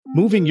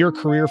moving your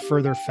career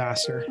further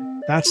faster.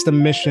 That's the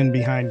mission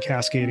behind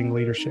Cascading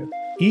Leadership.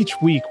 Each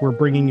week, we're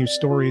bringing you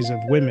stories of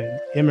women,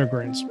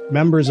 immigrants,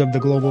 members of the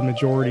global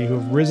majority who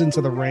have risen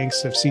to the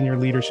ranks of senior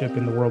leadership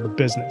in the world of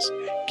business.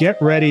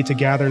 Get ready to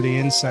gather the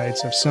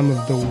insights of some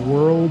of the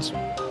world's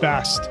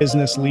best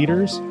business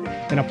leaders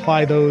and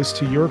apply those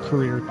to your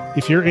career.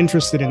 If you're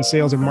interested in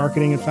sales and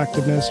marketing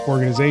effectiveness,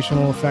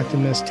 organizational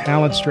effectiveness,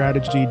 talent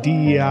strategy,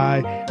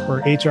 DEI, or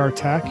HR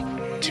tech,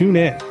 tune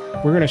in.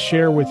 We're going to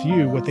share with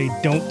you what they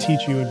don't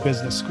teach you in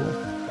business school.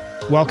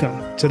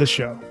 Welcome to the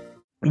show.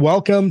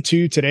 Welcome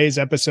to today's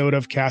episode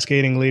of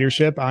Cascading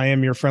Leadership. I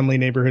am your friendly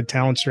neighborhood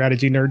talent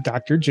strategy nerd,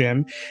 Dr.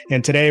 Jim.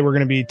 And today we're going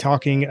to be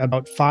talking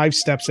about 5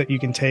 steps that you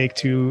can take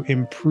to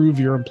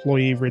improve your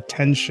employee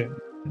retention.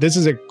 This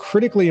is a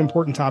critically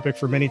important topic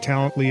for many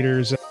talent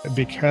leaders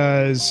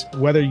because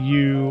whether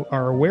you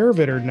are aware of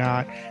it or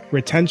not,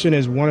 retention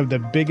is one of the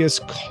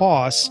biggest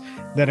costs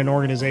that an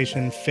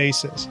organization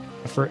faces.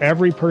 For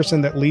every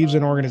person that leaves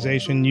an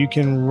organization, you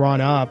can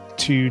run up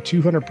to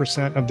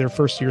 200% of their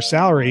first year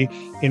salary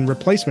in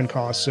replacement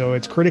costs. So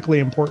it's critically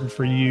important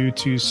for you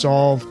to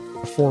solve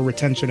for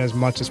retention as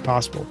much as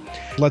possible.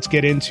 Let's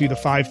get into the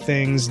 5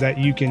 things that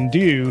you can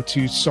do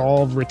to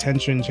solve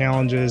retention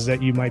challenges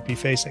that you might be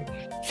facing.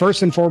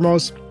 First and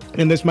foremost,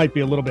 and this might be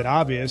a little bit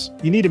obvious,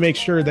 you need to make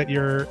sure that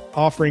you're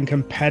offering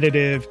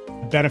competitive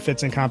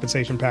benefits and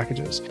compensation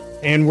packages.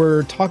 And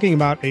we're talking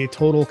about a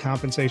total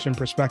compensation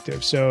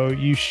perspective. So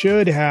you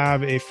should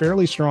have a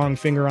fairly strong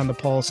finger on the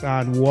pulse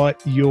on what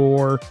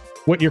your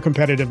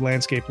competitive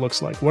landscape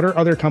looks like. What are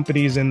other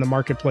companies in the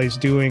marketplace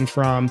doing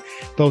from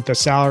both a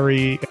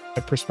salary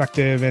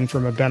perspective and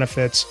from a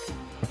benefits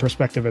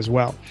perspective as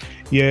well?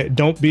 You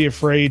don't be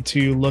afraid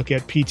to look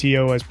at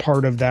PTO as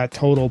part of that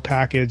total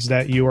package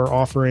that you are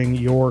offering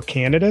your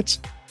candidates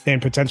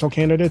and potential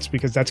candidates,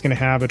 because that's going to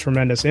have a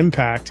tremendous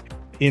impact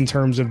in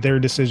terms of their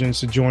decisions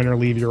to join or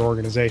leave your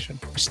organization.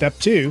 Step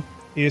 2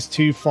 is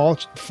to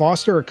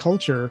foster a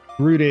culture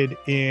rooted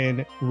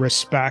in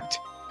respect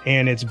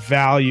and it's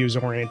values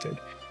oriented.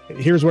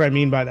 Here's what I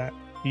mean by that.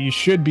 You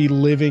should be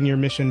living your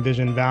mission,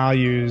 vision,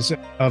 values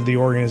of the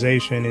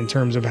organization in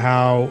terms of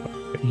how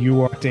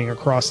you are acting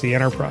across the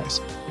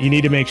enterprise. You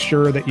need to make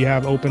sure that you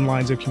have open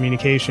lines of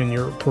communication.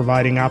 You're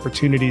providing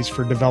opportunities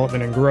for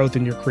development and growth,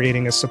 and you're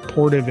creating a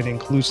supportive and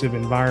inclusive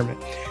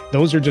environment.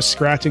 Those are just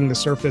scratching the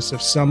surface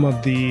of some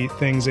of the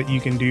things that you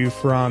can do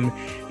from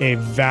a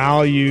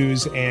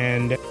values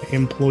and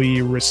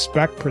employee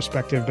respect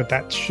perspective, but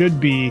that should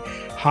be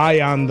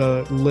high on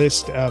the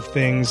list of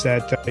things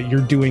that you're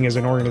doing as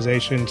an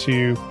organization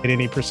to get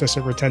any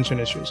persistent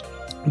retention issues.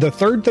 The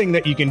third thing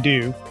that you can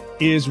do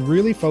is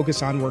really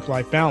focus on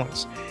work-life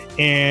balance.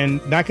 And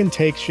that can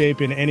take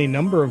shape in any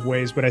number of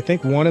ways. But I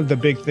think one of the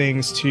big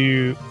things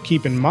to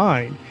keep in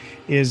mind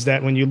is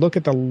that when you look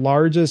at the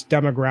largest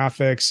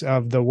demographics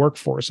of the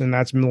workforce, and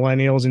that's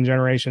millennials and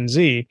Generation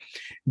Z,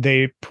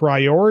 they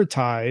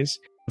prioritize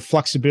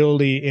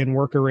flexibility in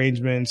work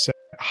arrangements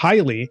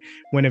highly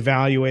when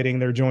evaluating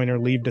their join or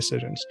leave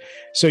decisions.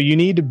 So you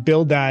need to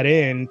build that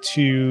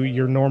into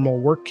your normal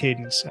work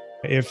cadence.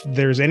 If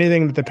there's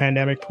anything that the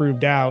pandemic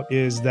proved out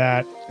is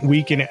that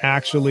we can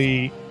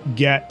actually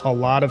get a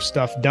lot of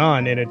stuff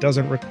done and it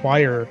doesn't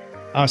require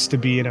us to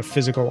be in a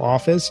physical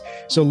office.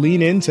 So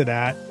lean into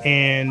that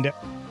and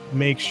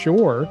make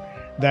sure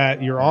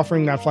that you're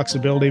offering that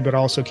flexibility, but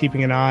also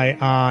keeping an eye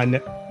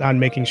on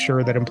making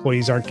sure that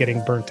employees aren't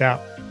getting burnt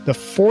out. The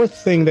fourth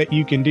thing that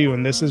you can do,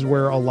 and this is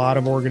where a lot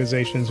of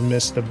organizations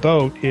miss the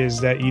boat,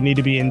 is that you need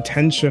to be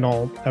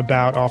intentional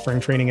about offering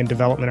training and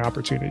development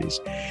opportunities.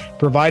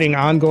 Providing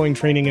ongoing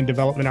training and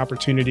development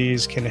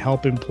opportunities can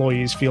help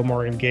employees feel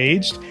more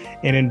engaged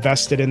and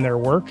invested in their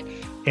work.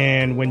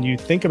 And when you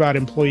think about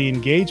employee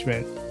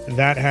engagement,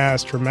 that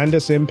has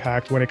tremendous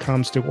impact when it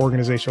comes to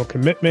organizational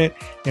commitment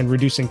and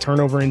reducing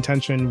turnover and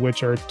tension,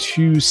 which are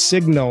 2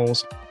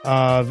 signals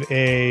of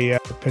a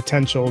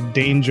potential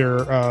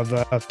danger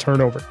of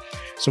turnover.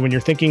 So when you're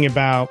thinking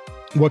about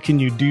what can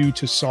you do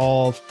to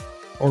solve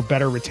or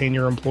better retain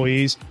your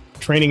employees,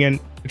 training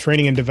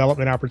and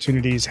development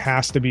opportunities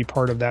has to be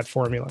part of that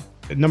formula.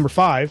 Number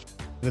 5,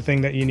 the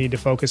thing that you need to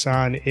focus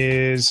on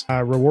is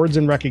rewards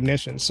and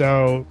recognition.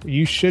 So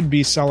you should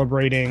be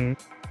celebrating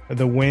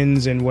the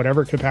wins in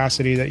whatever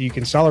capacity that you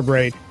can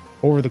celebrate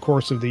over the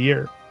course of the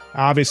year.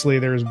 Obviously,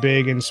 there's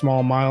big and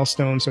small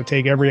milestones, so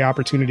take every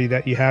opportunity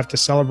that you have to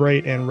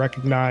celebrate and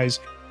recognize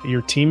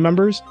your team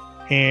members.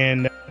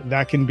 And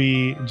that can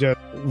be just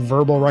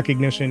verbal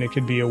recognition. It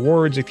could be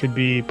awards. It could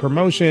be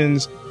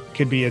promotions. It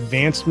could be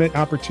advancement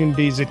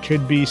opportunities. It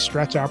could be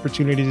stretch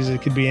opportunities.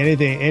 It could be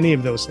anything, any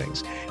of those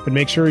things. But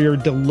make sure you're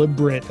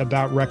deliberate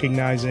about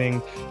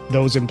recognizing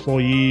those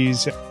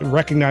employees,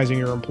 recognizing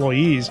your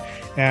employees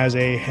as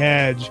a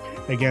hedge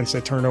against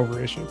a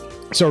turnover issue.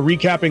 So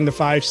recapping the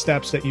 5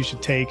 steps that you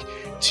should take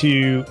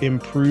to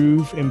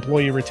improve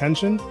employee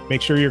retention,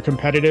 make sure you're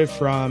competitive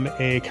from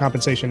a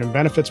compensation and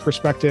benefits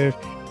perspective,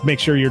 make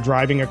sure you're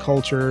driving a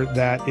culture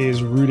that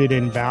is rooted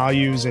in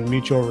values and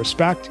mutual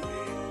respect,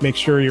 Make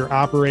sure you're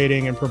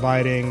operating and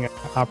providing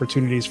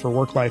opportunities for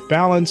work-life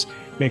balance.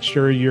 Make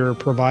sure you're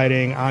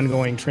providing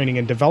ongoing training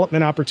and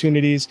development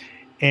opportunities.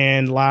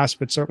 And last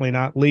but certainly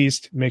not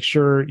least, make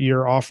sure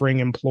you're offering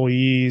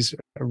employees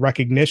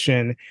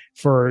recognition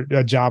for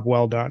a job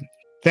well done.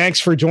 Thanks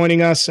for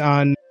joining us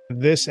on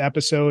this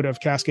episode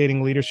of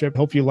Cascading Leadership.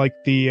 Hope you like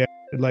the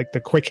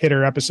quick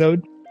hitter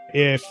episode.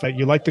 If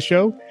you like the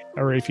show,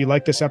 or if you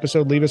like this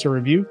episode, leave us a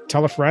review,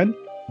 tell a friend.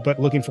 But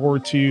looking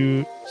forward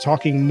to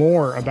talking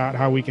more about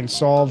how we can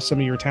solve some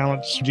of your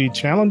talent strategy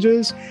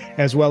challenges,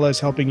 as well as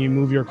helping you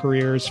move your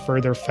careers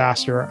further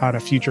faster on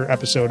a future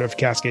episode of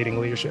Cascading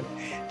Leadership.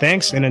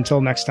 Thanks, and until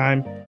next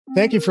time.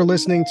 Thank you for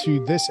listening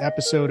to this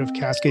episode of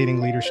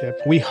Cascading Leadership.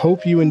 We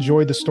hope you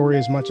enjoyed the story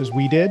as much as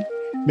we did.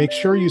 Make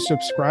sure you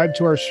subscribe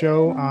to our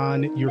show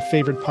on your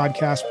favorite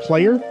podcast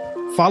player.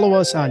 Follow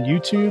us on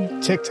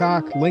YouTube,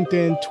 TikTok,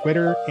 LinkedIn,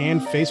 Twitter,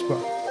 and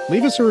Facebook.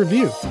 Leave us a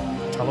review.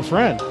 Tell a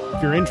friend.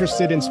 If you're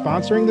interested in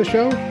sponsoring the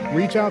show,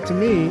 reach out to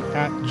me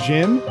at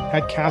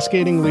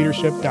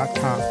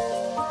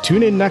jim@cascadingleadership.com.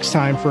 Tune in next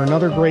time for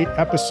another great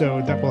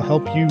episode that will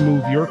help you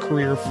move your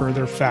career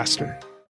further faster.